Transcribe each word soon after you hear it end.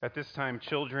At this time,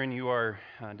 children, you are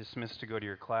dismissed to go to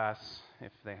your class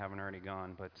if they haven't already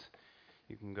gone, but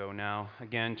you can go now.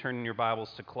 Again, turn in your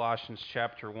Bibles to Colossians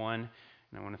chapter 1, and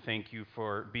I want to thank you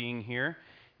for being here.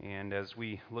 And as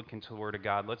we look into the Word of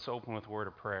God, let's open with a word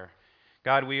of prayer.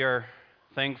 God, we are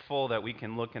thankful that we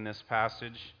can look in this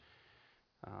passage.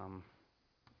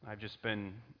 I've just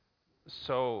been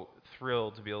so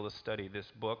thrilled to be able to study this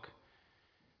book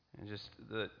and just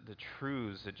the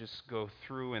truths that just go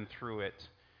through and through it.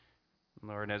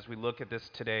 Lord, as we look at this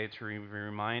today, to be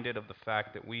reminded of the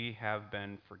fact that we have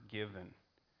been forgiven.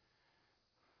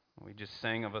 We just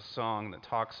sang of a song that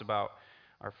talks about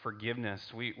our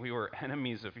forgiveness. We were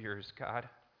enemies of yours, God,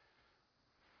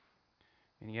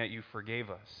 and yet you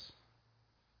forgave us.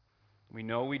 We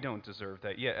know we don't deserve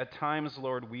that, yet at times,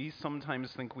 Lord, we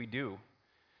sometimes think we do.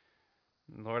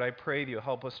 And Lord, I pray that you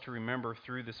help us to remember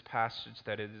through this passage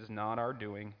that it is not our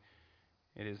doing,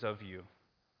 it is of you.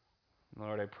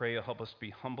 Lord, I pray you'll help us be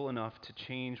humble enough to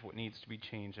change what needs to be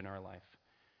changed in our life.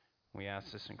 We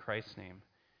ask this in Christ's name.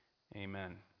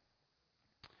 Amen.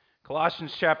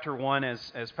 Colossians chapter 1,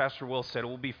 as Pastor Will said,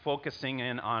 we'll be focusing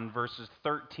in on verses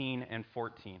 13 and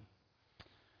 14.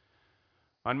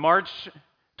 On March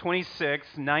 26,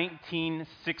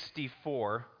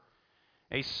 1964,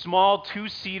 a small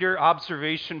two-seater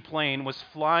observation plane was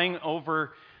flying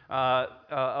over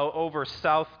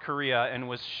South Korea and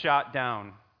was shot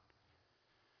down.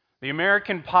 The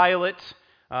American pilot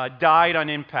died on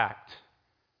impact.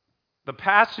 The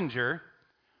passenger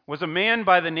was a man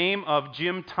by the name of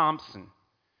Jim Thompson.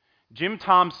 Jim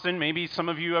Thompson, maybe some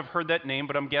of you have heard that name,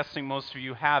 but I'm guessing most of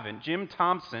you haven't. Jim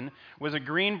Thompson was a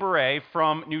Green Beret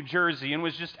from New Jersey and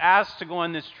was just asked to go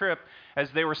on this trip as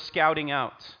they were scouting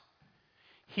out.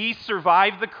 He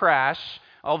survived the crash,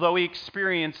 although he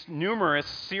experienced numerous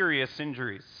serious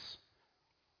injuries.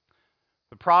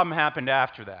 The problem happened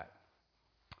after that.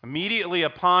 Immediately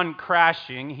upon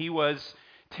crashing, he was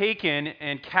taken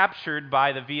and captured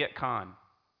by the Viet Cong.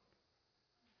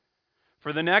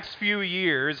 For the next few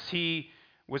years, he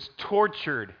was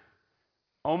tortured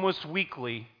almost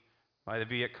weekly by the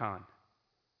Viet Cong.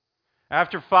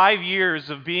 After 5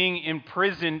 years of being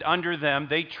imprisoned under them,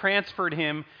 they transferred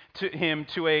him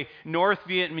to a North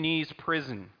Vietnamese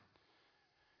prison.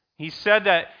 He said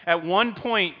that at one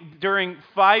point during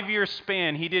 5-year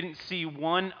span, he didn't see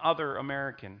one other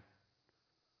American.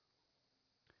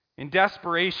 In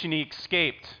desperation, he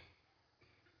escaped.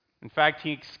 In fact,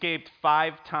 he escaped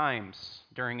 5 times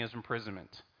during his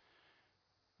imprisonment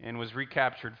and was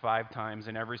recaptured 5 times,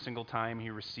 and every single time he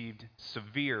received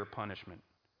severe punishment.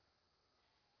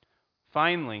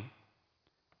 Finally,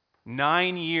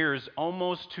 9 years,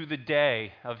 almost to the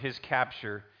day of his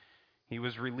capture, he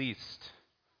was released.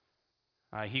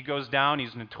 He goes down,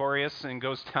 he's notorious, and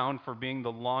goes down for being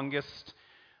the longest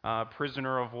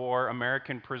prisoner of war,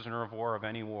 American prisoner of war of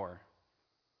any war.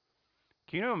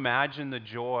 Can you imagine the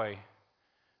joy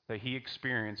that he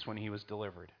experienced when he was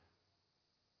delivered?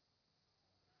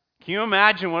 Can you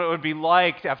imagine what it would be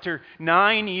like after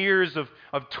 9 years of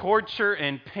torture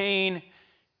and pain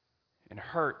and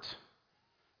hurt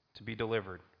to be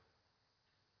delivered?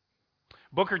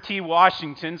 Booker T.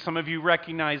 Washington, some of you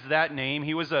recognize that name.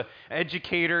 He was an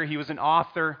educator, he was an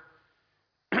author.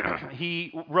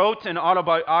 He wrote an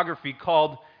autobiography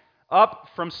called Up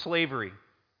from Slavery.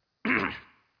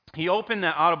 He opened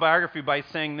that autobiography by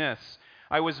saying this: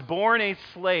 I was born a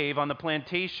slave on the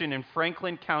plantation in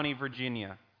Franklin County,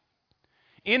 Virginia.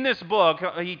 In this book,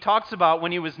 he talks about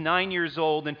when he was 9 years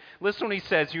old, and listen what he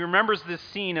says. He remembers this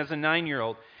scene as a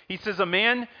 9-year-old. He says, a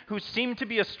man who seemed to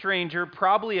be a stranger,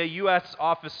 probably a U.S.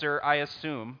 officer, I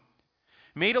assume,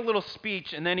 made a little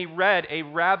speech, and then he read a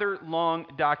rather long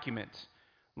document.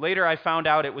 Later, I found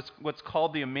out it was what's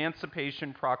called the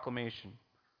Emancipation Proclamation.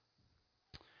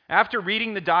 After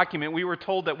reading the document, we were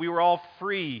told that we were all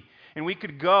free, and we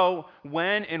could go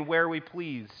when and where we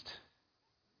pleased.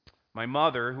 My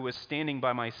mother, who was standing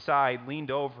by my side,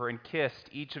 leaned over and kissed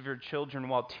each of her children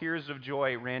while tears of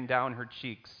joy ran down her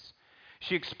cheeks.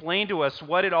 She explained to us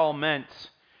what it all meant,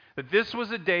 that this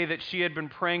was a day that she had been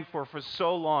praying for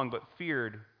so long but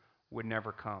feared would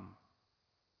never come.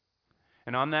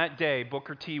 And on that day,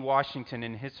 Booker T. Washington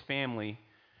and his family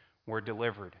were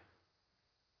delivered.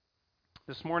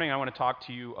 This morning I want to talk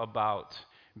to you about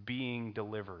being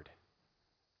delivered.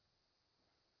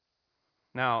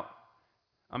 Now,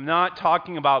 I'm not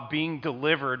talking about being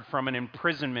delivered from an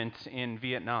imprisonment in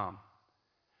Vietnam.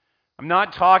 I'm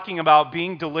not talking about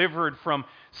being delivered from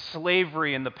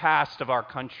slavery in the past of our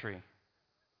country.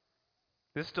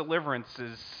 This deliverance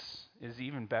is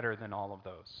even better than all of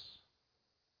those.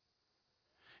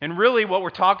 And really what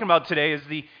we're talking about today is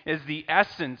the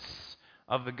essence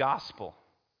of the gospel.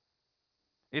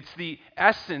 It's the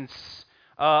essence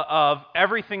of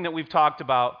everything that we've talked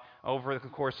about over the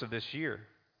course of this year.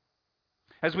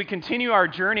 As we continue our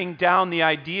journey down the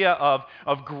idea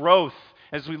of growth,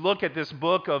 as we look at this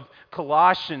book of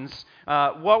Colossians,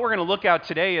 what we're going to look at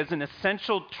today is an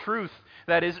essential truth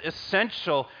that is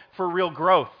essential for real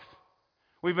growth.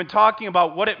 We've been talking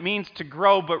about what it means to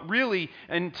grow, but really,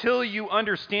 until you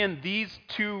understand these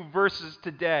two verses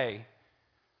today,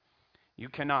 you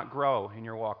cannot grow in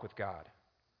your walk with God.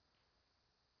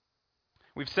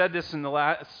 We've said this in the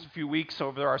last few weeks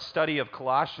over our study of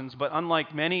Colossians, but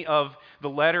unlike many of the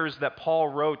letters that Paul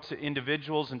wrote to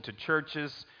individuals and to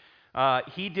churches,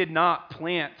 he did not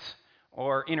plant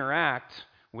or interact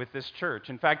with this church.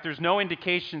 In fact, there's no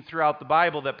indication throughout the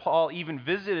Bible that Paul even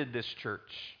visited this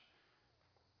church.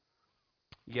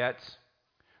 Yet,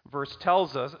 verse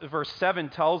 7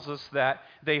 tells us that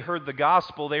they heard the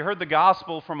gospel. They heard the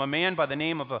gospel from a man by the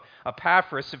name of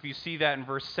Epaphras. If you see that in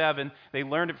verse 7, they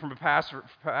learned it from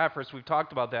Epaphras. We've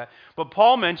talked about that. But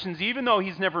Paul mentions, even though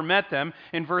he's never met them,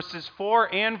 in verses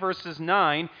 4 and verses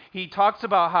 9, he talks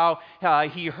about how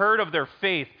he heard of their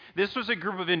faith. This was a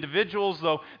group of individuals,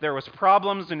 though there was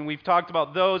problems, and we've talked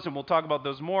about those, and we'll talk about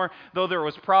those more. Though there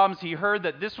was problems, he heard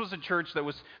that this was a church that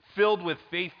was filled with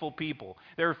faithful people.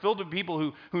 They were filled with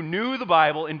people who knew the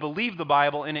Bible and believed the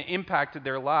Bible, and it impacted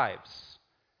their lives.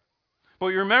 But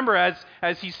you remember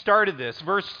as he started this,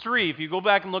 verse 3, if you go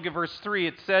back and look at verse 3,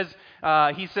 it says,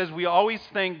 he says, we always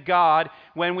thank God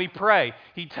when we pray.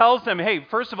 He tells them, hey,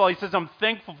 first of all, he says, I'm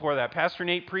thankful for that. Pastor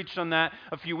Nate preached on that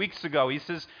a few weeks ago. He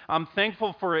says, I'm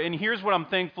thankful for it, and here's what I'm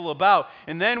thankful about.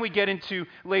 And then we get into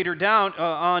later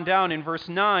down in verse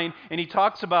 9, and he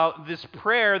talks about this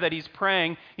prayer that he's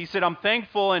praying. He said, I'm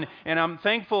thankful, and I'm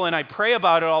thankful, and I pray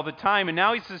about it all the time. And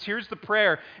now he says, here's the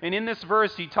prayer. And in this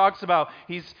verse, he talks about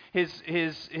his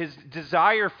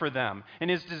desire for them. And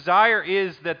his desire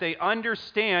is that they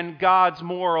understand God's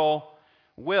moral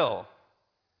will,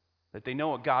 that they know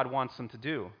what God wants them to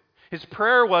do. His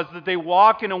prayer was that they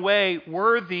walk in a way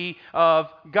worthy of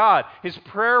God. His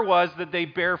prayer was that they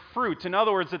bear fruit. In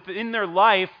other words, that in their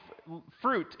life,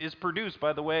 fruit is produced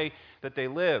by the way that they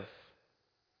live.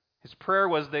 His prayer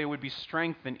was they would be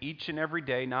strengthened each and every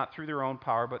day, not through their own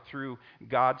power, but through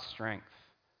God's strength.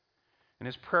 And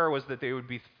his prayer was that they would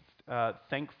be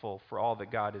thankful for all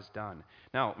that God has done.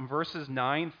 Now, in verses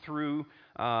 9 through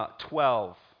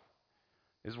 12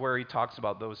 is where he talks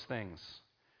about those things.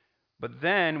 But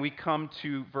then we come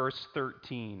to verse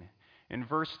 13. And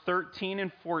verse 13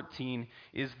 and 14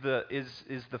 is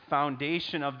the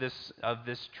foundation of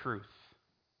this truth.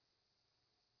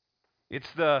 It's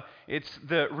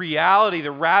the reality,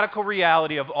 the radical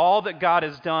reality of all that God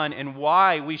has done and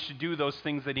why we should do those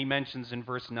things that he mentions in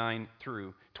verse 9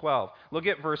 through 12. Look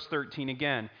at verse 13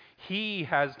 again. He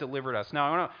has delivered us. Now,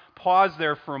 I want to pause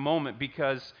there for a moment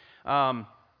because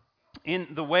in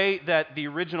the way that the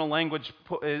original language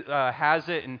has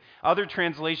it, and other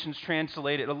translations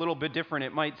translate it a little bit different,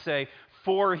 it might say,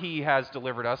 for he has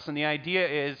delivered us. And the idea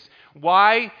is,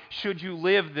 why should you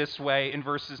live this way in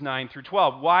verses 9 through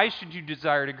 12? Why should you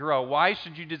desire to grow? Why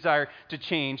should you desire to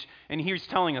change? And he's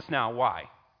telling us now why.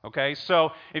 Okay,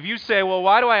 so if you say, well,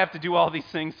 why do I have to do all these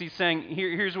things? He's saying,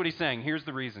 here's what he's saying. Here's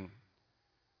the reason.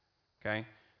 Okay,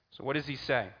 so what does he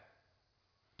say?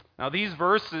 Now these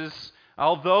verses,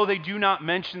 although they do not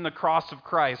mention the cross of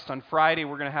Christ, on Friday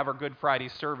we're going to have our Good Friday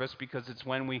service because it's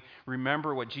when we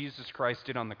remember what Jesus Christ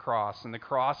did on the cross. And the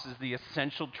cross is the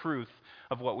essential truth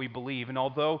of what we believe. And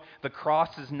although the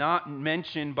cross is not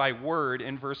mentioned by word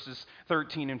in verses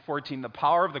 13 and 14, the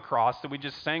power of the cross that we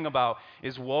just sang about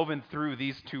is woven through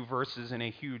these two verses in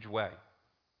a huge way.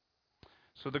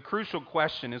 So the crucial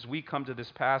question as we come to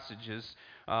this passage is,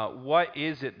 what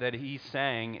is it that he's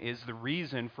saying is the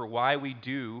reason for why we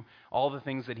do all the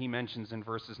things that he mentions in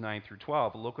verses 9 through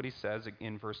 12? Look what he says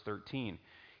in verse 13.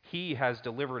 He has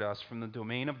delivered us from the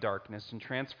domain of darkness and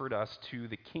transferred us to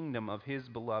the kingdom of his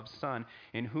beloved Son,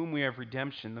 in whom we have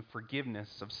redemption, the forgiveness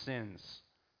of sins.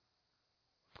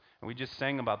 And we just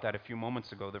sang about that a few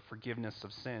moments ago, the forgiveness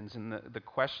of sins. And the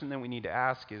question that we need to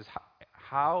ask is,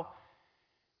 how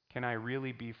can I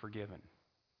really be forgiven?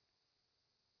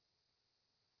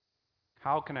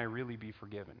 How can I really be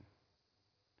forgiven?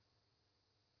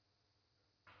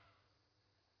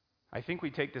 I think we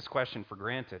take this question for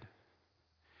granted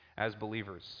as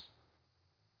believers.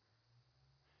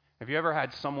 Have you ever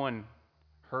had someone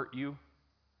hurt you?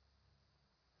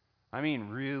 I mean,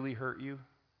 really hurt you?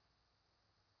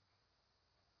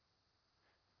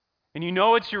 And you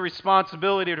know it's your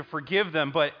responsibility to forgive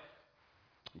them, but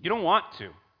you don't want to.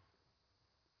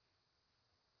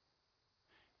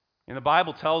 And the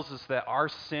Bible tells us that our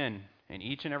sin, and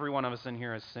each and every one of us in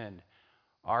here has sinned,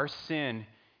 our sin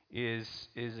is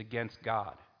against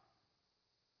God.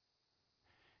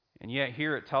 And yet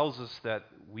here it tells us that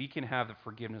we can have the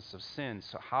forgiveness of sins.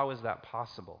 So how is that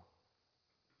possible?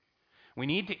 We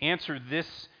need to answer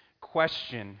this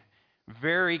question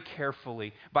very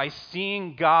carefully by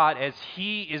seeing God as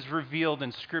He is revealed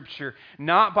in Scripture,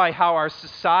 not by how our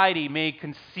society may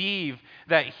conceive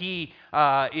that He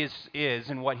is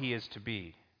and what He is to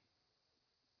be.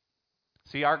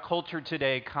 See, our culture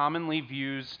today commonly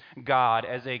views God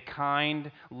as a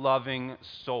kind, loving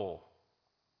soul.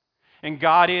 And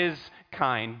God is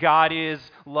kind, God is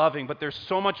loving, but there's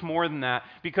so much more than that,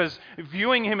 because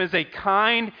viewing Him as a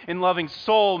kind and loving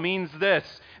soul means this,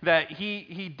 that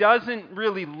He doesn't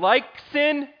really like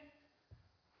sin,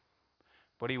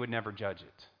 but He would never judge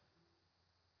it.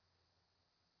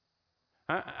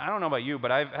 I don't know about you,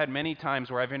 but I've had many times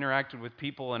where I've interacted with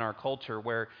people in our culture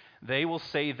where they will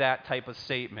say that type of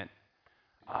statement.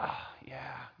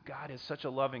 Yeah, God is such a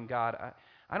loving God.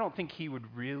 I don't think He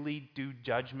would really do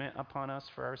judgment upon us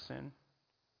for our sin.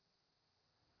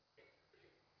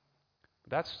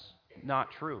 But that's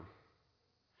not true.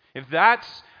 If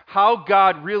that's how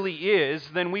God really is,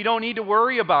 then we don't need to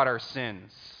worry about our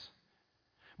sins.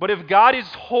 But if God is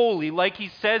holy, like He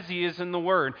says He is in the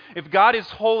Word, if God is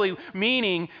holy,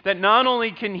 meaning that not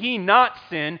only can He not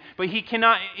sin, but He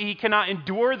cannot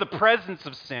endure the presence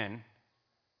of sin,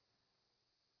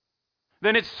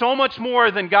 then it's so much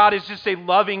more than God is just a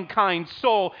loving, kind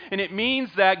soul, and it means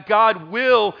that God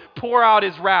will pour out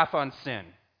His wrath on sin.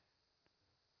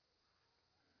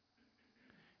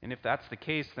 And if that's the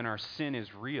case, then our sin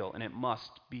is real, and it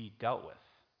must be dealt with.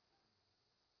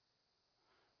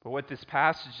 But what this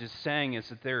passage is saying is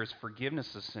that there is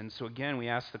forgiveness of sin. So again, we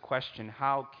ask the question,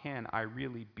 how can I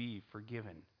really be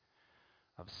forgiven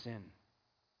of sin?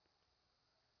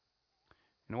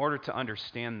 In order to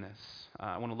understand this,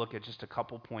 I want to look at just a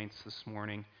couple points this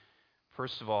morning.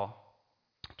 First of all,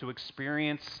 to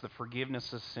experience the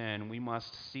forgiveness of sin, we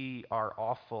must see our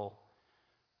awful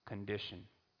condition.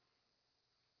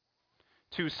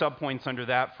 Two subpoints under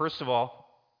that. First of all,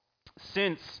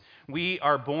 since we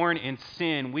are born in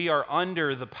sin, we are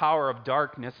under the power of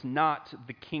darkness, not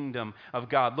the kingdom of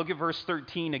God. Look at verse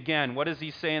 13 again. What does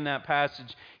he say in that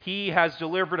passage? He has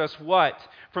delivered us what?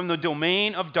 From the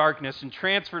domain of darkness and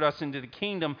transferred us into the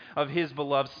kingdom of His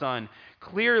beloved Son.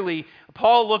 Clearly,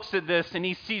 Paul looks at this and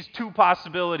he sees two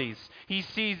possibilities. He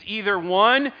sees either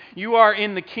one, you are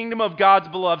in the kingdom of God's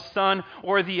beloved Son,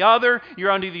 or the other,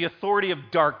 you're under the authority of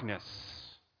darkness.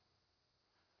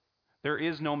 There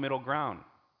is no middle ground.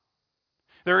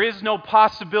 There is no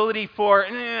possibility for,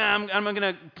 I'm going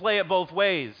to play it both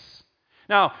ways.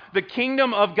 Now, the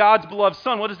kingdom of God's beloved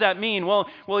Son, what does that mean? Well,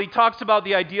 he talks about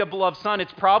the idea of beloved Son.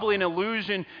 It's probably an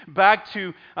allusion back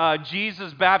to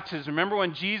Jesus' baptism. Remember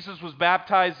when Jesus was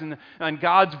baptized and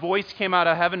God's voice came out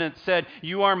of heaven and it said,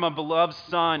 "You are my beloved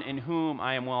Son in whom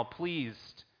I am well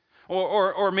pleased."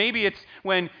 Or maybe it's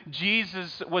when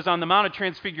Jesus was on the Mount of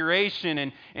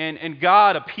Transfiguration and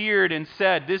God appeared and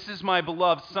said, "This is my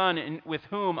beloved Son with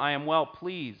whom I am well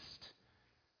pleased."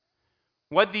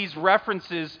 What these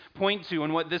references point to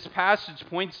and what this passage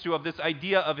points to of this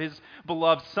idea of His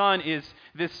beloved Son is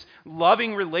this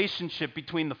loving relationship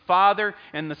between the Father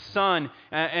and the Son.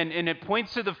 And it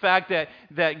points to the fact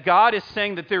that God is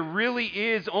saying that there really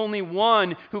is only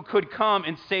one who could come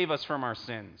and save us from our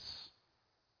sins.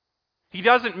 He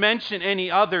doesn't mention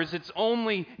any others. It's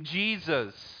only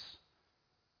Jesus.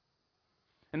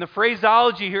 And the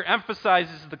phraseology here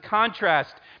emphasizes the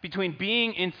contrast between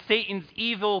being in Satan's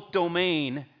evil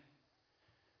domain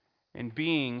and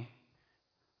being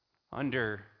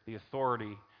under the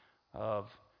authority of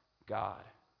God,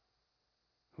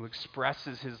 who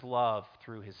expresses His love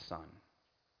through His Son.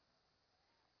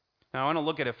 Now, I want to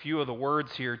look at a few of the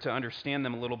words here to understand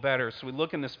them a little better. So we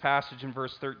look in this passage in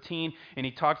verse 13, and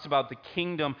he talks about the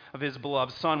kingdom of His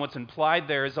beloved Son. What's implied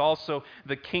there is also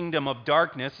the kingdom of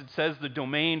darkness. It says the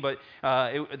domain, but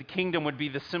the kingdom would be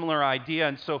the similar idea.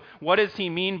 And so what does he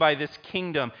mean by this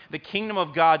kingdom? The kingdom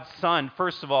of God's Son,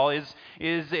 first of all, is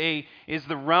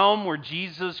the realm where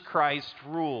Jesus Christ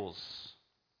rules.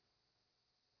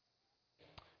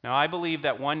 Now, I believe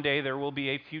that one day there will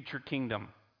be a future kingdom.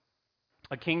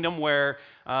 A kingdom where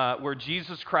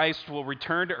Jesus Christ will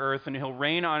return to earth and He'll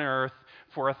reign on earth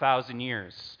for 1,000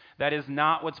 years. That is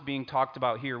not what's being talked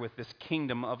about here with this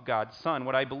kingdom of God's Son.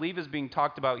 What I believe is being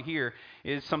talked about here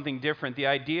is something different. The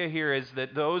idea here is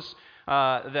that those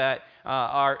that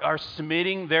are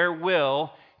submitting their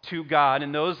will to God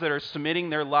and those that are submitting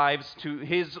their lives to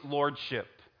His lordship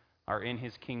are in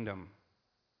His kingdom.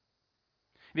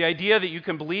 The idea that you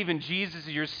can believe in Jesus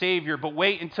as your Savior, but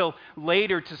wait until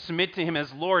later to submit to Him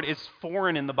as Lord is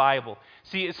foreign in the Bible.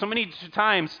 See, so many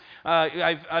times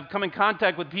I've come in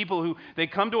contact with people who they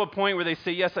come to a point where they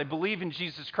say, yes, I believe in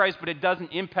Jesus Christ, but it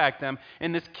doesn't impact them.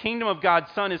 And this kingdom of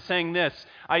God's Son is saying this: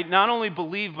 I not only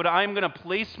believe, but I'm going to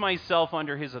place myself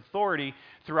under His authority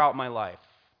throughout my life.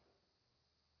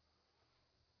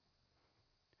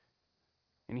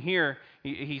 And here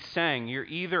he's saying you're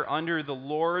either under the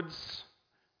Lord's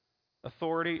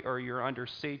authority or you're under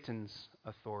Satan's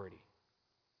authority.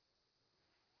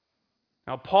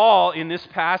 Now, Paul, in this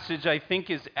passage, I think,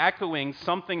 is echoing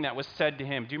something that was said to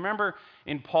him. Do you remember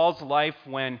in Paul's life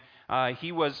when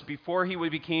before he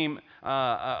became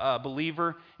a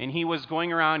believer, and he was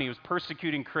going around, he was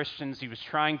persecuting Christians, he was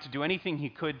trying to do anything he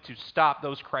could to stop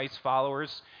those Christ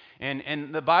followers.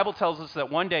 And the Bible tells us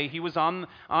that one day he was on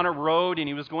a road and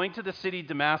he was going to the city of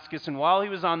Damascus, and while he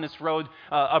was on this road,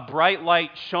 a bright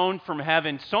light shone from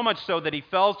heaven, so much so that he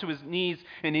fell to his knees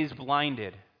and he's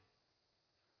blinded.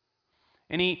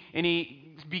 And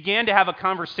he began to have a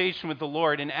conversation with the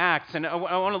Lord in Acts. And I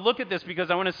want to look at this because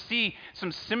I want to see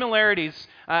some similarities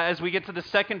as we get to the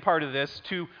second part of this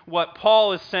to what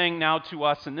Paul is saying now to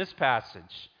us in this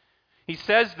passage. He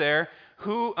says there,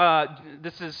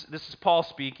 this is Paul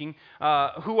speaking,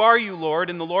 who are you, Lord?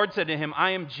 And the Lord said to him,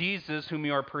 I am Jesus whom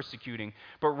you are persecuting.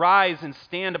 But rise and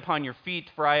stand upon your feet,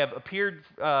 for I have appeared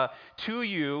to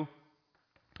you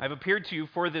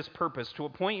for this purpose, to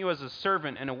appoint you as a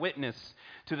servant and a witness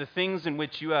to the things in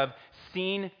which you have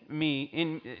seen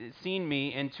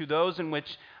me, and to those in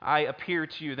which I appear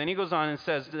to you. Then he goes on and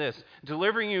says this: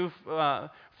 delivering you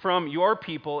from your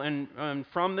people and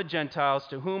from the Gentiles,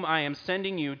 to whom I am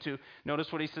sending you to.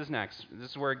 Notice what he says next. This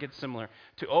is where it gets similar.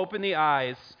 To open the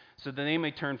eyes so that they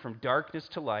may turn from darkness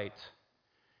to light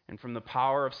and from the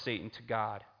power of Satan to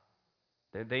God,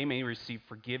 that they may receive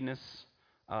forgiveness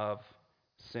of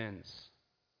sins.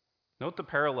 Note the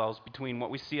parallels between what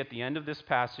we see at the end of this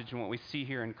passage and what we see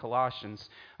here in Colossians.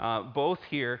 Both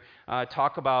here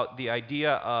talk about the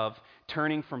idea of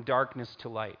turning from darkness to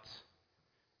light.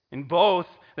 In both,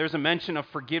 there's a mention of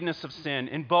forgiveness of sin.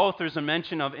 In both, there's a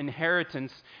mention of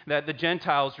inheritance that the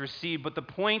Gentiles receive. But the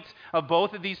point of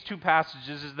both of these two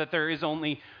passages is that there is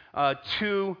only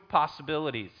two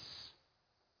possibilities.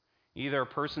 Either a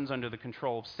person's under the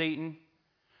control of Satan,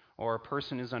 or a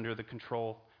person is under the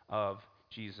control of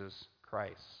Jesus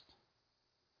Christ.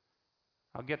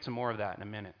 I'll get to more of that in a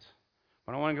minute.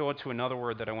 But I want to go to another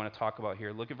word that I want to talk about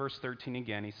here. Look at verse 13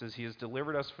 again. He says, He has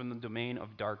delivered us from the domain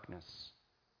of darkness.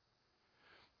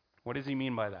 What does he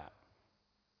mean by that?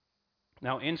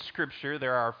 Now, in Scripture,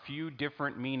 there are a few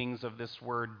different meanings of this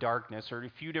word darkness, or a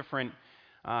few different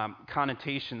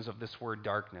connotations of this word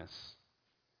darkness.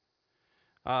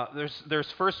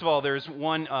 There's first of all, there's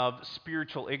one of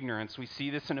spiritual ignorance. We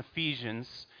see this in Ephesians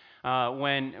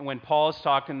when Paul is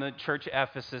talking to the church at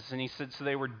Ephesus, and he said, so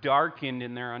they were darkened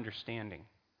in their understanding.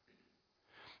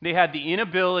 They had the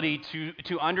inability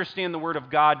to understand the Word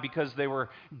of God because they were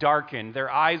darkened.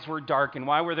 Their eyes were darkened.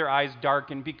 Why were their eyes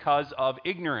darkened? Because of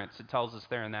ignorance, it tells us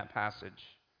there in that passage.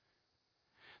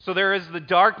 So there is the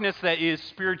darkness that is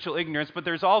spiritual ignorance, but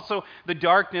there's also the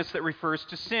darkness that refers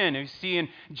to sin. You see in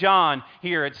John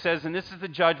here, it says, and this is the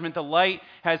judgment, the light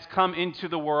has come into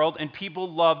the world, and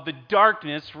people love the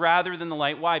darkness rather than the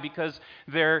light. Why? Because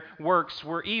their works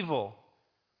were evil.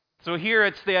 So here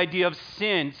it's the idea of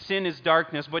sin. Sin is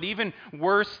darkness, but even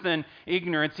worse than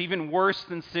ignorance, even worse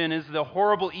than sin is the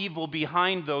horrible evil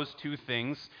behind those two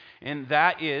things, and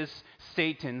that is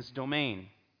Satan's domain.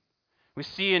 We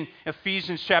see in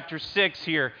Ephesians chapter 6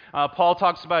 here, Paul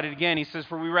talks about it again. He says,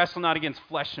 for we wrestle not against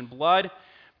flesh and blood,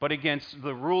 but against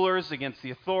the rulers, against the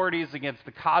authorities, against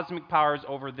the cosmic powers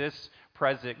over this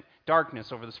present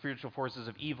darkness, over the spiritual forces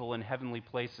of evil in heavenly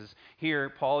places. Here,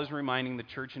 Paul is reminding the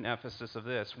church in Ephesus of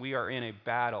this. We are in a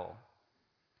battle.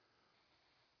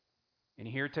 And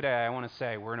here today, I want to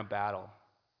say, we're in a battle.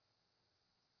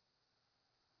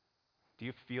 Do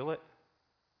you feel it?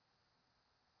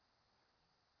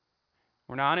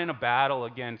 We're not in a battle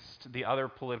against the other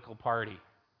political party.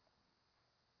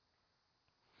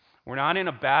 We're not in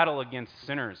a battle against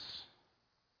sinners.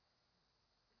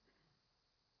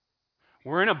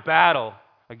 We're in a battle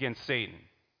against Satan.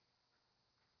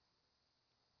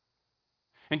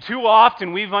 And too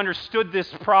often we've understood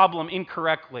this problem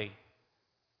incorrectly.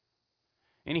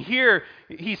 And here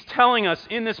he's telling us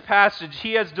in this passage,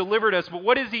 he has delivered us. But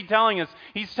what is he telling us?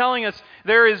 He's telling us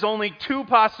there is only two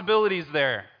possibilities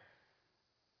there.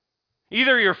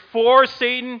 Either you're for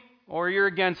Satan or you're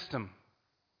against him.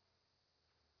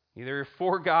 Either you're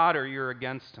for God or you're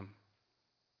against him.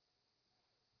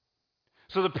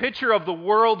 So the picture of the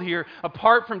world here,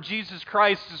 apart from Jesus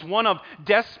Christ, is one of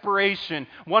desperation,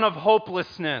 one of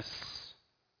hopelessness.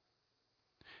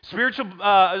 Spiritual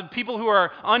people who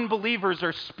are unbelievers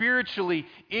are spiritually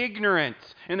ignorant,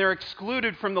 and they're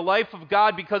excluded from the life of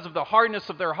God because of the hardness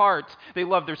of their hearts. They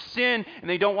love their sin, and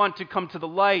they don't want to come to the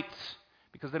light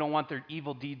because they don't want their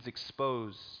evil deeds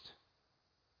exposed.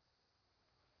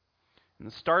 And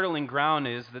the startling ground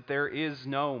is that there is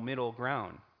no middle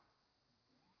ground.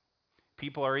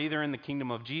 People are either in the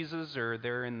kingdom of Jesus or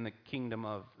they're in the kingdom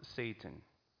of Satan.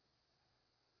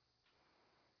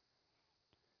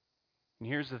 And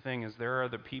here's the thing, is there are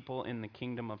the people in the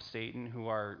kingdom of Satan who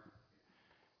are,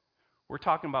 we're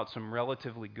talking about some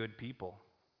relatively good people.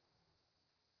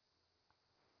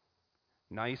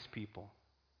 Nice people.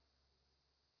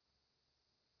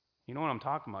 You know what I'm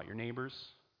talking about, your neighbors,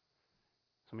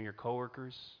 some of your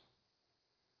coworkers,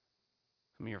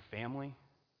 some of your family,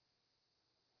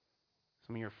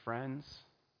 some of your friends.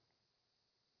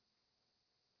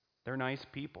 They're nice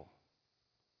people.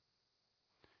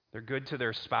 They're good to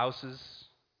their spouses.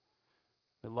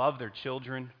 They love their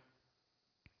children.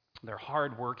 They're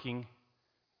hardworking.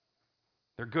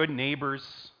 They're good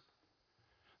neighbors.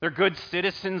 They're good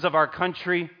citizens of our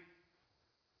country.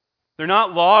 They're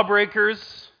not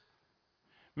lawbreakers.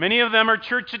 Many of them are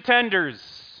church attenders.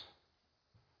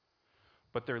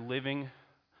 But they're living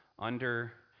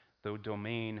under the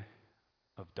domain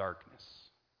of darkness.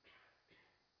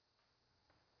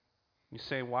 You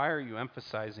say, why are you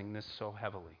emphasizing this so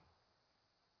heavily?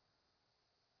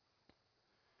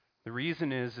 The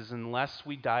reason is unless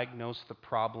we diagnose the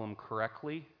problem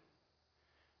correctly,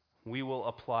 we will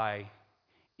apply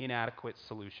inadequate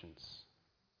solutions.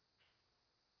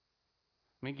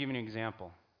 Let me give you an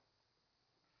example.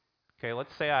 Okay,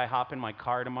 let's say I hop in my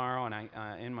car tomorrow and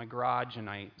in my garage and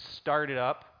I start it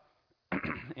up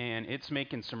and it's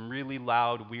making some really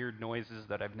loud, weird noises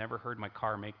that I've never heard my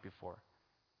car make before.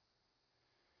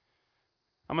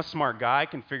 I'm a smart guy, I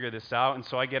can figure this out, and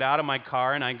so I get out of my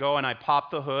car and I go and I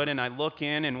pop the hood and I look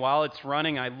in, and while it's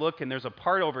running I look and there's a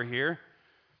part over here.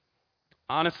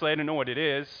 Honestly, I don't know what it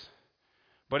is,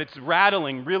 but it's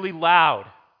rattling really loud.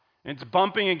 And it's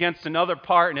bumping against another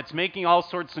part and it's making all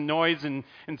sorts of noise and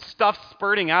stuff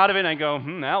spurting out of it, and I go,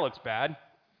 that looks bad.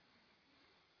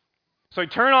 So I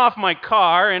turn off my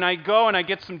car and I go and I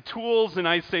get some tools and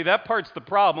I say, that part's the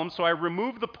problem. So I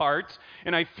remove the part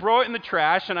and I throw it in the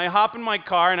trash and I hop in my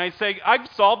car and I say, I've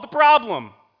solved the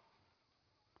problem.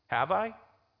 Have I?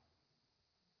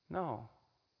 No.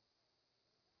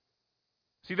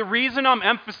 See, the reason I'm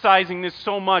emphasizing this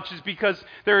so much is because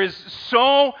there is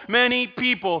so many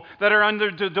people that are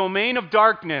under the domain of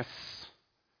darkness.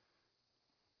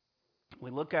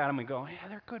 We look at them and go, yeah,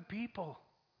 they're good people.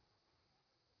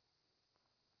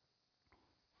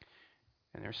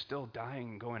 And they're still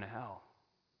dying and going to hell.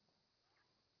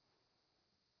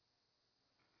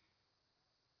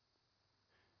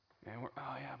 And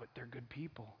but they're good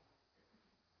people.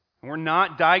 And we're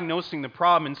not diagnosing the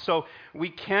problem, and so we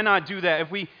cannot do that.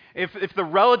 If the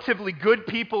relatively good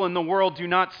people in the world do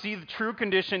not see the true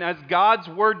condition as God's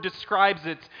word describes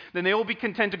it, then they will be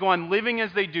content to go on living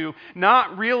as they do,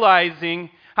 not realizing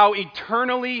how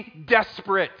eternally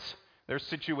desperate their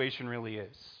situation really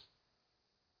is.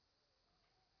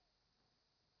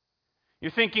 You're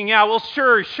thinking, yeah, well,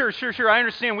 sure, I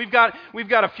understand. We've got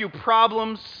a few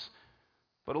problems,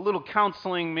 but a little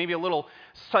counseling, maybe a little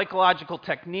psychological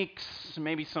techniques,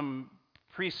 maybe some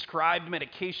prescribed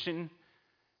medication,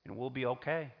 and we'll be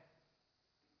okay.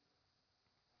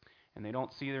 And they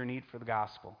don't see their need for the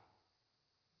gospel.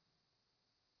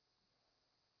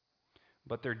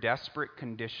 But their desperate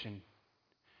condition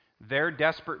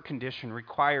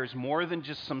requires more than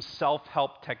just some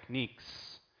self-help techniques.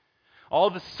 All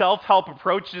the self-help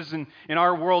approaches in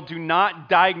our world do not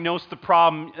diagnose the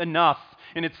problem enough.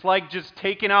 And it's like just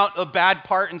taking out a bad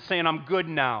part and saying, I'm good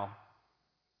now.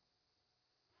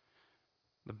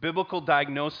 The biblical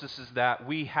diagnosis is that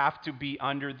we have to be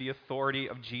under the authority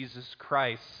of Jesus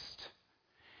Christ.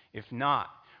 If not,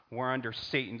 we're under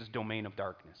Satan's domain of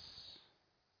darkness.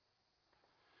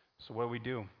 So what do we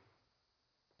do?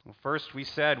 Well, first we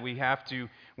said we have to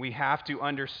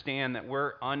understand that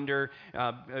we're under,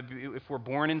 if we're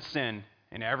born in sin,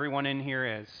 and everyone in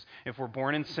here is, if we're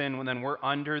born in sin, well, then we're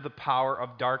under the power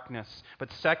of darkness.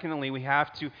 But secondly, we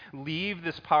have to leave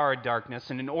this power of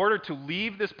darkness, and in order to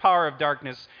leave this power of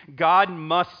darkness, God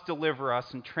must deliver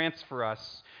us and transfer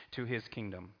us to His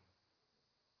kingdom.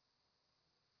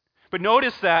 But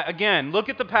notice that, again, look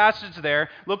at the passage there.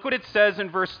 Look what it says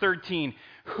in verse 13.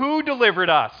 Who delivered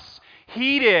us?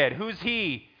 He did. Who's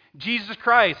He? Jesus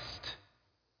Christ.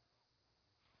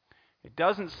 It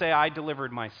doesn't say I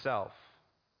delivered myself.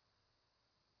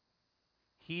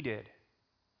 He did.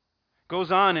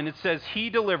 Goes on and it says He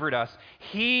delivered us.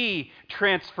 He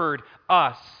transferred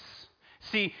us.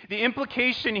 See, the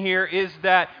implication here is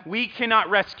that we cannot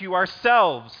rescue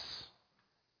ourselves.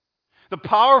 The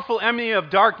powerful enemy of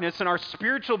darkness and our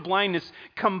spiritual blindness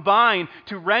combine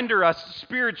to render us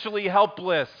spiritually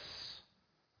helpless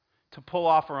to pull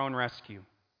off our own rescue.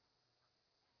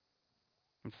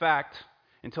 In fact,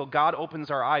 until God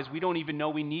opens our eyes, we don't even know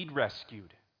we need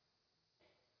rescued.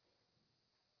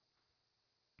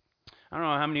 I don't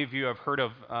know how many of you have heard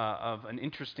of an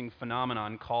interesting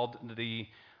phenomenon called the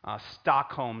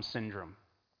Stockholm Syndrome.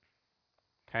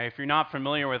 Okay, if you're not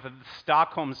familiar with it, the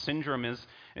Stockholm Syndrome is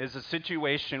a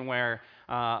situation where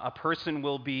a person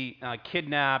will be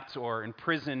kidnapped or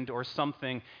imprisoned or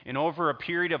something, and over a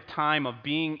period of time of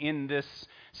being in this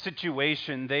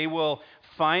situation, they will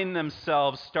find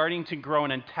themselves starting to grow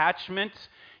an attachment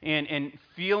and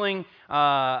feeling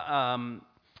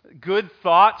good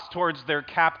thoughts towards their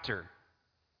captor.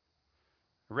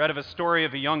 I read of a story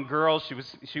of a young girl.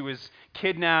 She was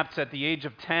kidnapped at the age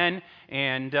of 10,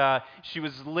 and she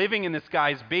was living in this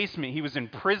guy's basement. He was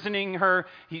imprisoning her.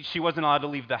 She wasn't allowed to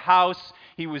leave the house.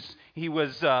 He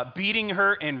was beating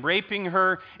her and raping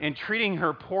her and treating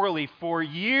her poorly for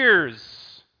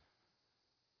years.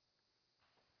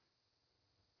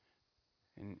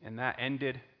 And that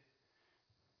ended.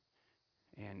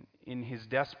 And in his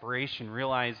desperation,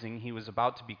 realizing he was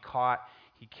about to be caught,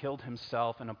 he killed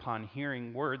himself, and upon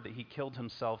hearing word that he killed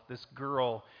himself, this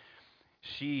girl,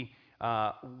 she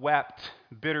wept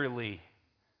bitterly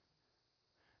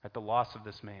at the loss of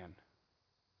this man.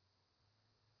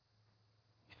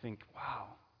 You think, wow.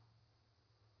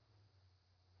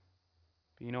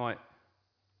 But you know what?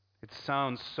 It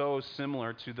sounds so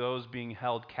similar to those being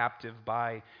held captive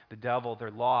by the devil. They're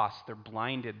lost, they're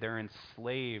blinded, they're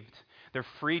enslaved. They're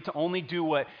free to only do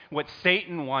what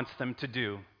Satan wants them to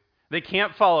do. They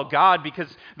can't follow God because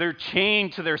they're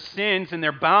chained to their sins and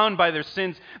they're bound by their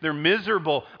sins. They're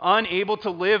miserable, unable to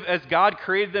live as God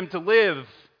created them to live.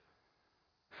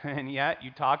 And yet,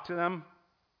 you talk to them,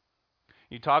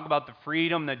 you talk about the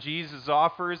freedom that Jesus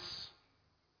offers.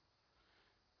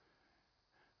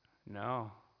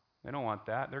 No, they don't want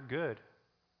that. They're good.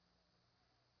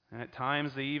 And at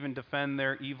times, they even defend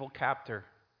their evil captor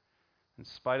in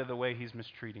spite of the way he's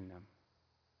mistreating them.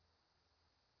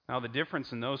 Now, the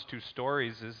difference in those two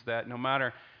stories is that no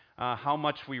matter how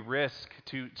much we risk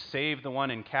to save the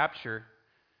one in capture,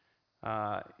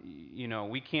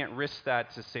 we can't risk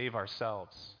that to save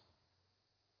ourselves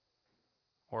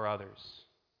or others.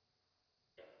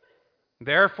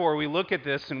 Therefore, we look at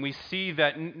this and we see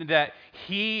that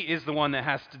He is the one that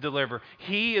has to deliver.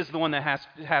 He is the one that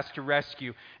has to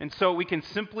rescue. And so we can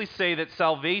simply say that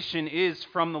salvation is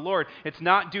from the Lord. It's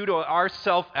not due to our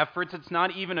self-efforts. It's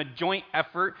not even a joint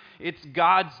effort. It's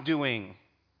God's doing.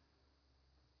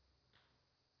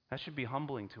 That should be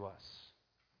humbling to us.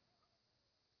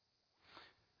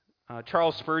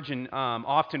 Charles Spurgeon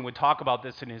often would talk about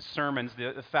this in his sermons,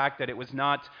 the fact that it was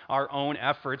not our own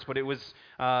efforts, but it was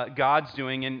God's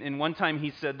doing. And one time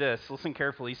he said this, listen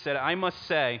carefully, he said, "I must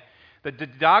say that the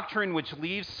doctrine which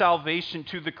leaves salvation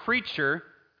to the creature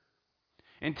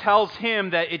and tells him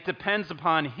that it depends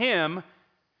upon him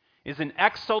is an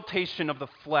exaltation of the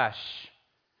flesh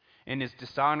and is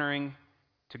dishonoring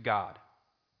to God.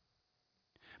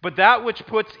 But that which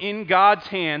puts in God's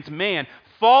hands man,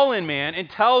 fallen man, and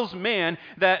tells man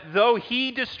that though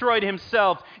he destroyed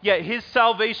himself, yet his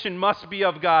salvation must be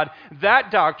of God, that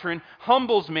doctrine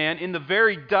humbles man in the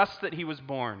very dust that he was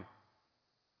born.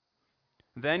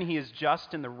 Then he is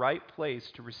just in the right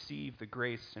place to receive the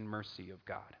grace and mercy of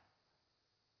God."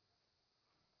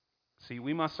 See,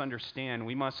 we must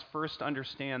first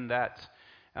understand that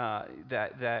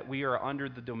we are under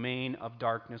the domain of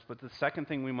darkness. But the second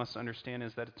thing we must understand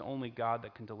is that it's only God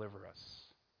that can deliver us.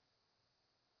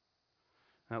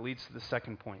 That leads to the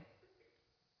second point.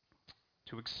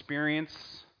 To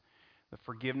experience the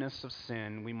forgiveness of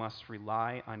sin, we must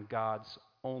rely on God's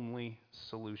only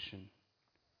solution.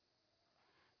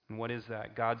 And what is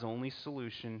that? God's only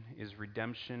solution is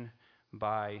redemption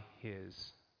by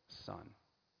His Son.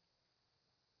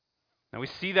 Now we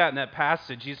see that in that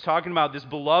passage. He's talking about this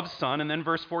beloved Son, and then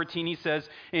verse 14 he says,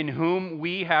 "In whom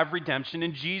we have redemption."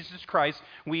 In Jesus Christ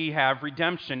we have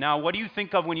redemption. Now what do you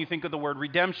think of when you think of the word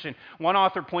redemption? One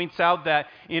author points out that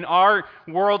in our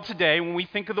world today, when we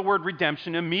think of the word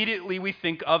redemption, immediately we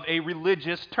think of a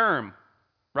religious term,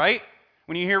 right?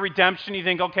 When you hear redemption, you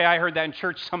think, okay, I heard that in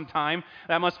church sometime.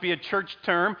 That must be a church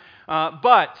term.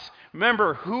 But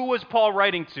remember, who was Paul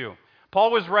writing to?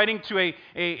 Paul was writing to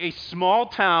a small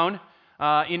town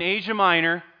in Asia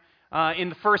Minor in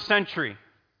the first century.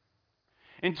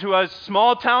 And to us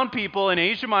small town people in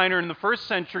Asia Minor in the first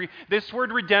century, this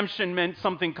word redemption meant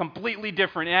something completely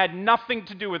different. It had nothing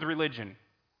to do with religion.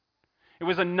 It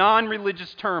was a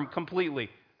non-religious term completely.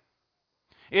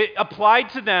 It applied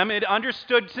to them, it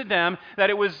understood to them that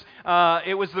it was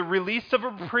the release of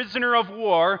a prisoner of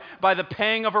war by the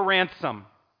paying of a ransom.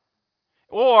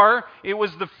 Or it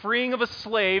was the freeing of a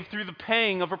slave through the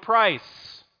paying of a price.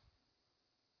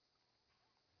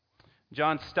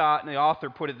 John Stott, the author,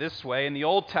 put it this way: in the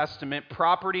Old Testament,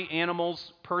 property,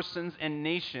 animals, persons, and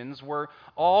nations were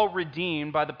all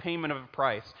redeemed by the payment of a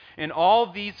price. In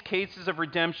all these cases of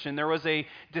redemption, there was a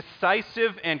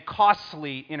decisive and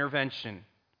costly intervention.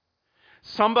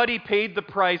 Somebody paid the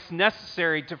price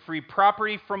necessary to free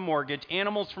property from mortgage,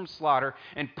 animals from slaughter,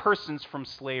 and persons from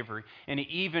slavery. And it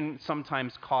even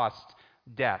sometimes cost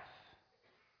death.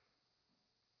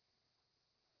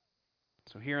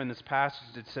 So here in this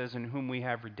passage it says, in whom we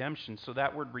have redemption. So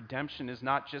that word redemption is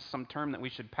not just some term that we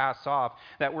should pass off.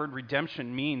 That word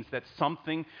redemption means that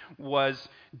something was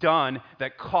done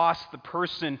that cost the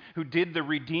person who did the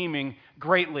redeeming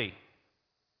greatly.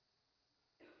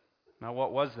 Now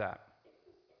what was that?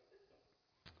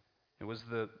 It was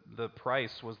the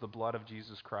price was the blood of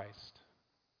Jesus Christ.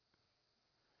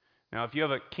 Now if you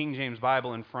have a King James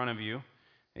Bible in front of you,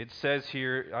 it says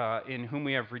here, in whom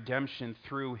we have redemption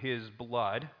through his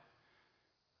blood.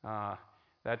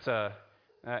 That's a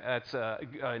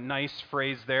nice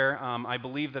phrase there. I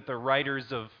believe that the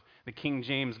writers of the King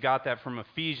James got that from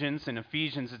Ephesians. In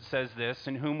Ephesians it says this: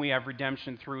 in whom we have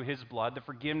redemption through his blood, the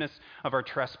forgiveness of our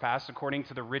trespass according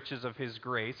to the riches of his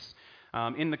grace.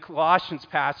 In the Colossians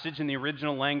passage, in the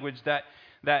original language,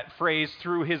 that phrase,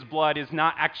 through his blood, is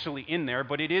not actually in there,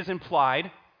 but it is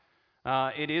implied.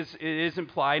 It is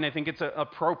implied, and I think it's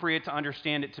appropriate to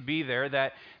understand it to be there,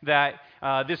 that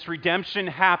this redemption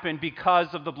happened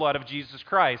because of the blood of Jesus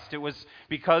Christ. It was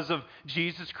because of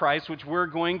Jesus Christ, which we're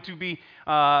going to be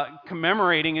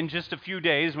commemorating in just a few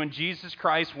days, when Jesus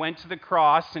Christ went to the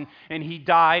cross and he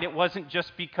died. It wasn't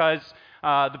just because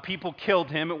the people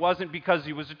killed him. It wasn't because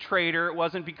he was a traitor. It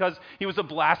wasn't because he was a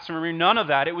blasphemer. None of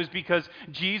that. It was because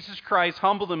Jesus Christ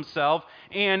humbled himself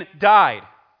and died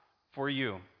for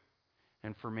you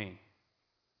and for me.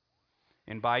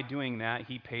 And by doing that,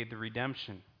 he paid the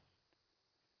redemption,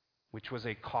 which was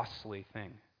a costly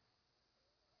thing.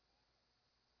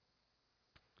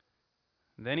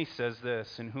 And then he says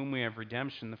this: in whom we have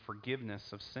redemption, the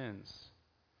forgiveness of sins.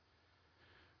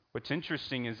 What's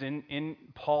interesting is in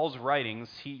Paul's writings,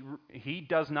 he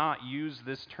does not use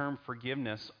this term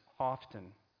forgiveness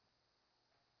often.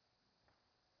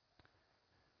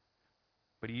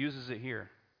 But he uses it here.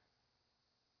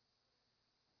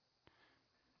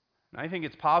 And I think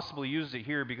it's possible he used it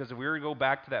here because if we were to go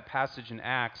back to that passage in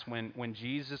Acts when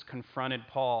Jesus confronted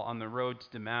Paul on the road to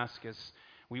Damascus,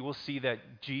 we will see that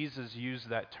Jesus used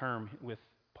that term with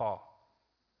Paul.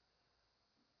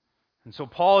 And so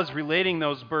Paul is relating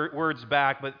those words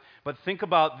back, but think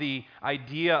about the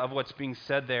idea of what's being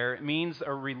said there. It means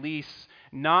a release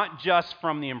not just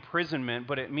from the imprisonment,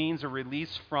 but it means a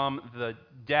release from the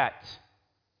debt,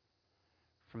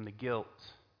 from the guilt,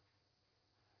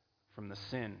 from the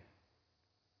sin.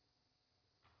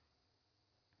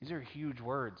 These are huge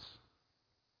words.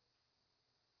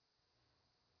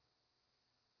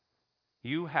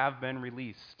 You have been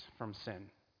released from sin.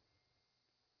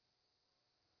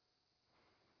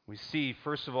 We see,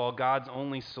 first of all, God's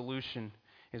only solution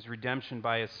is redemption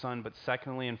by his Son, but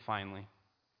secondly and finally,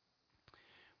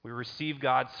 we receive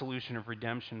God's solution of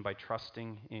redemption by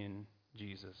trusting in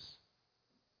Jesus.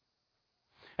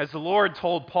 As the Lord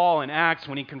told Paul in Acts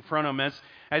when he confronted him,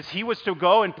 as he was to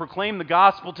go and proclaim the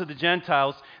gospel to the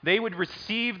Gentiles, they would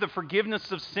receive the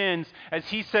forgiveness of sins, as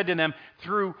he said to them,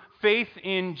 through faith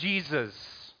in Jesus.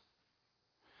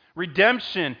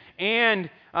 Redemption and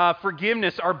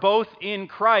forgiveness are both in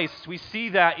Christ. We see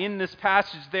that in this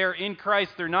passage. They are in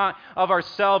Christ. They're not of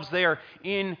ourselves. They are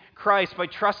in Christ. By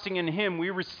trusting in him, we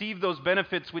receive those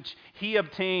benefits which he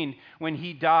obtained when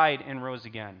he died and rose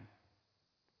again.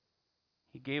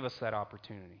 He gave us that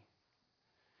opportunity.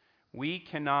 We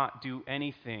cannot do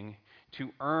anything to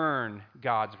earn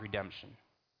God's redemption.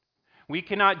 We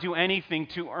cannot do anything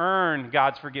to earn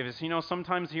God's forgiveness. You know,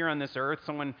 sometimes here on this earth,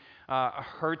 someone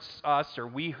hurts us or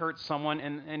we hurt someone,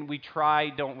 and we try,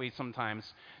 don't we,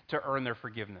 sometimes, to earn their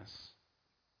forgiveness.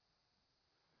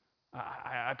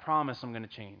 I promise I'm going to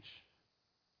change.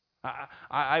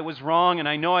 I was wrong, and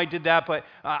I know I did that, but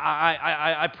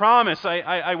I promise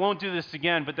I won't do this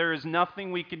again. But there is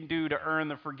nothing we can do to earn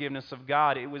the forgiveness of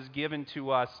God. It was given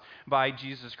to us by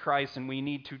Jesus Christ, and we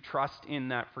need to trust in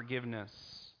that forgiveness.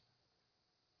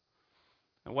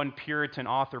 One Puritan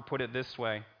author put it this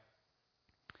way: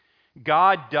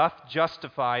 God doth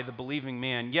justify the believing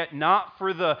man, yet not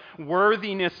for the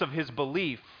worthiness of his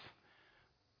belief,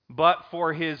 but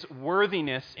for his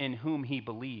worthiness in whom he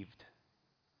believed.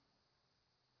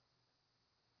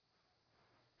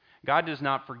 God does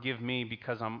not forgive me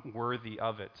because I'm worthy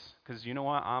of it. Because you know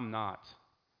what? I'm not.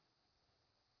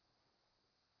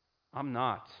 I'm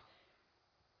not.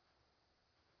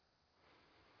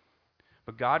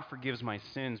 But God forgives my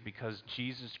sins because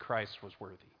Jesus Christ was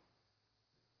worthy.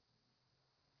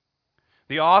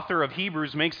 The author of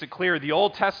Hebrews makes it clear the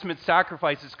Old Testament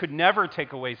sacrifices could never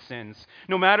take away sins,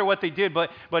 no matter what they did.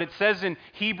 But it says in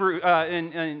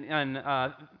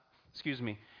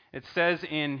it says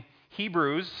in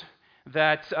Hebrews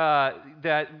that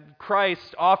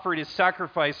Christ offered his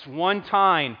sacrifice one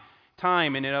time,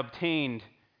 and it obtained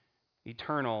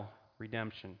eternal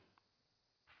redemption.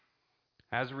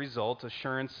 As a result,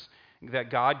 assurance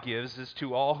that God gives is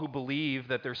to all who believe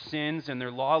that their sins and their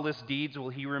lawless deeds will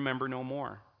he remember no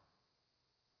more.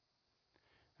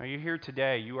 Now, you're here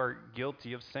today, you are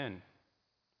guilty of sin.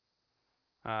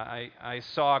 I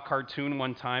saw a cartoon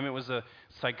one time. It was a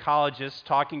psychologist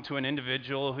talking to an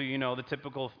individual who, the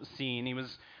typical scene. He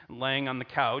was laying on the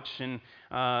couch, and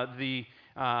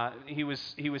he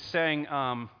was saying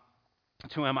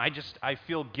to him, I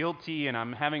feel guilty, and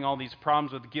I'm having all these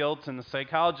problems with guilt. And the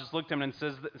psychologist looked at him and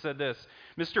said this: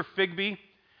 Mr. Figby,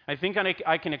 I think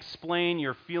I can explain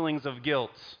your feelings of guilt.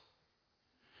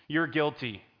 You're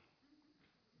guilty.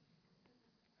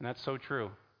 And that's so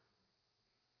true.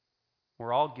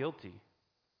 We're all guilty.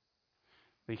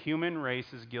 The human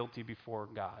race is guilty before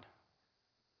God.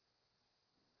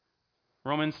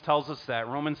 Romans tells us that.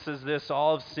 Romans says this: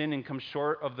 all have sinned and come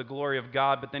short of the glory of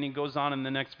God. But then he goes on in the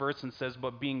next verse and says,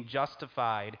 but being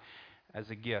justified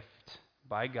as a gift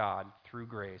by God through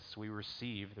grace, we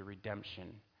receive the redemption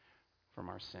from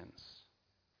our sins.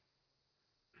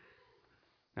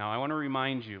 Now, I want to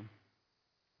remind you,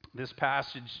 this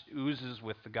passage oozes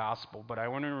with the gospel, but I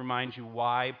want to remind you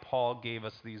why Paul gave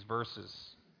us these verses.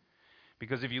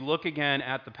 Because if you look again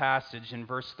at the passage in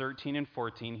verse 13 and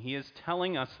 14, he is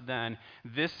telling us then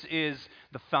this is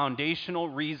the foundational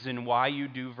reason why you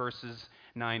do verses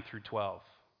 9 through 12.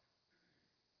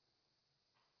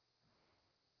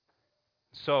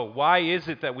 So, why is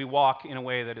it that we walk in a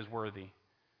way that is worthy?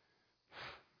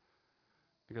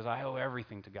 Because I owe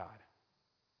everything to God.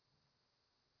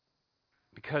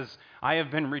 Because I have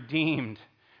been redeemed,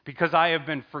 because I have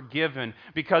been forgiven,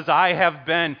 because I have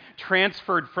been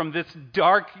transferred from this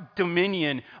dark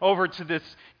dominion over to this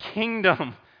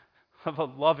kingdom of a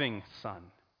loving Son.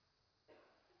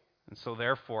 And so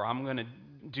therefore, I'm going to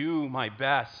do my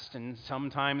best. And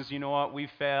sometimes, you know what, we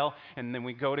fail, and then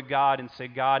we go to God and say,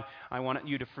 God, I want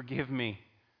you to forgive me.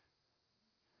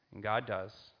 And God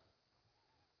does.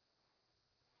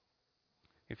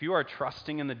 If you are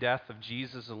trusting in the death of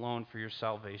Jesus alone for your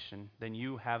salvation, then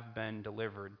you have been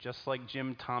delivered. Just like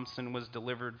Jim Thompson was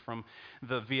delivered from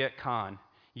the Viet Cong,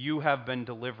 you have been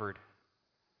delivered.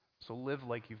 So live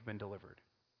like you've been delivered.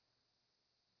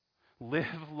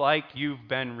 Live like you've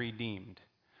been redeemed.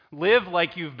 Live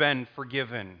like you've been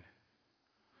forgiven.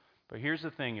 But here's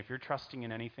the thing: if you're trusting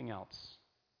in anything else,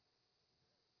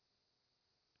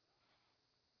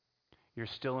 you're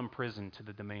still imprisoned to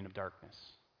the domain of darkness.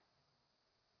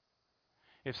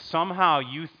 If somehow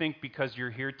you think because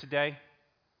you're here today,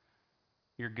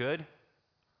 you're good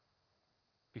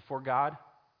before God,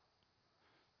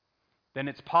 then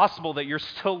it's possible that you're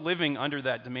still living under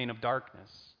that domain of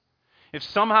darkness. If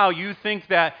somehow you think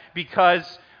that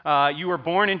because you were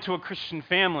born into a Christian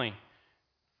family,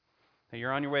 that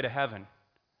you're on your way to heaven,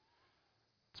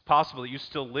 it's possible that you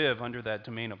still live under that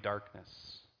domain of darkness.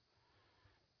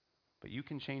 But you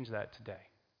can change that today.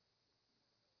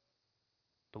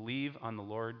 Believe on the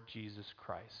Lord Jesus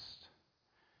Christ,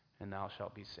 and thou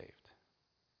shalt be saved.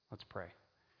 Let's pray.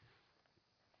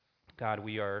 God,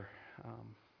 we are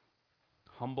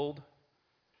humbled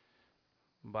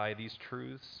by these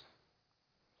truths.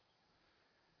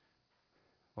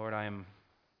 Lord, I am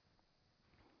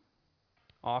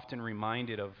often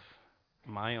reminded of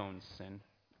my own sin.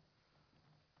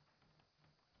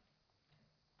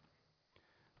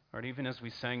 Lord, even as we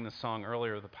sang the song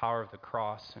earlier, The Power of the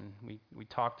Cross, and we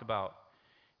talked about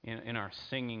in our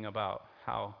singing about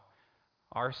how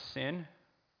our sin,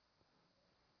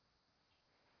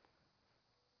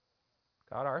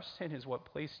 God, our sin is what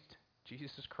placed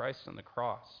Jesus Christ on the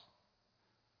cross,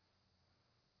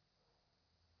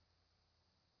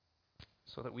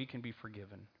 so that we can be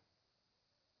forgiven.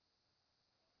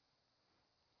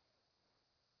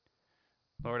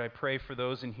 Lord, I pray for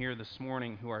those in here this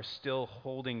morning who are still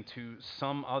holding to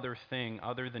some other thing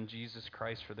other than Jesus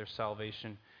Christ for their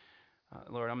salvation.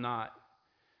 Lord,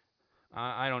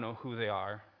 I don't know who they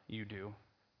are. You do.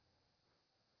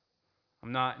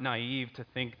 I'm not naive to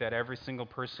think that every single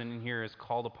person in here is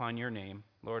called upon your name.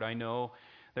 Lord, I know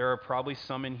there are probably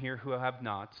some in here who have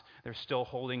not. They're still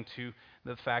holding to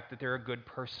the fact that they're a good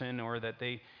person or that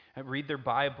they read their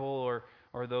Bible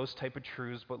or those type of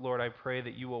truths. But Lord, I pray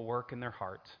that you will work in their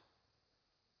heart.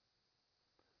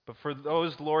 But for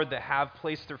those, Lord, that have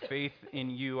placed their faith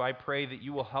in you, I pray that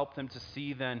you will help them to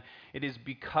see then it is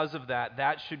because of that.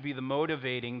 That should be the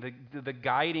motivating, the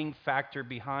guiding factor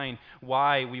behind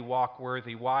why we walk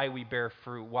worthy, why we bear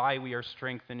fruit, why we are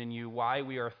strengthened in you, why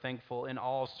we are thankful in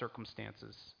all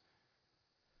circumstances.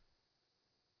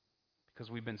 Because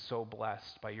we've been so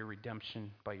blessed by your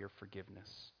redemption, by your forgiveness.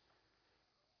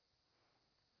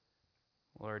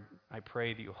 Lord, I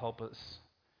pray that you help us.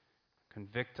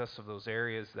 Convict us of those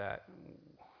areas that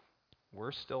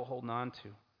we're still holding on to.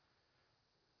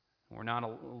 We're not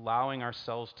allowing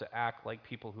ourselves to act like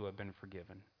people who have been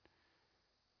forgiven.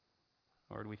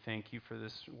 Lord, we thank you for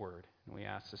this word, and we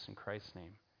ask this in Christ's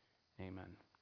name. Amen.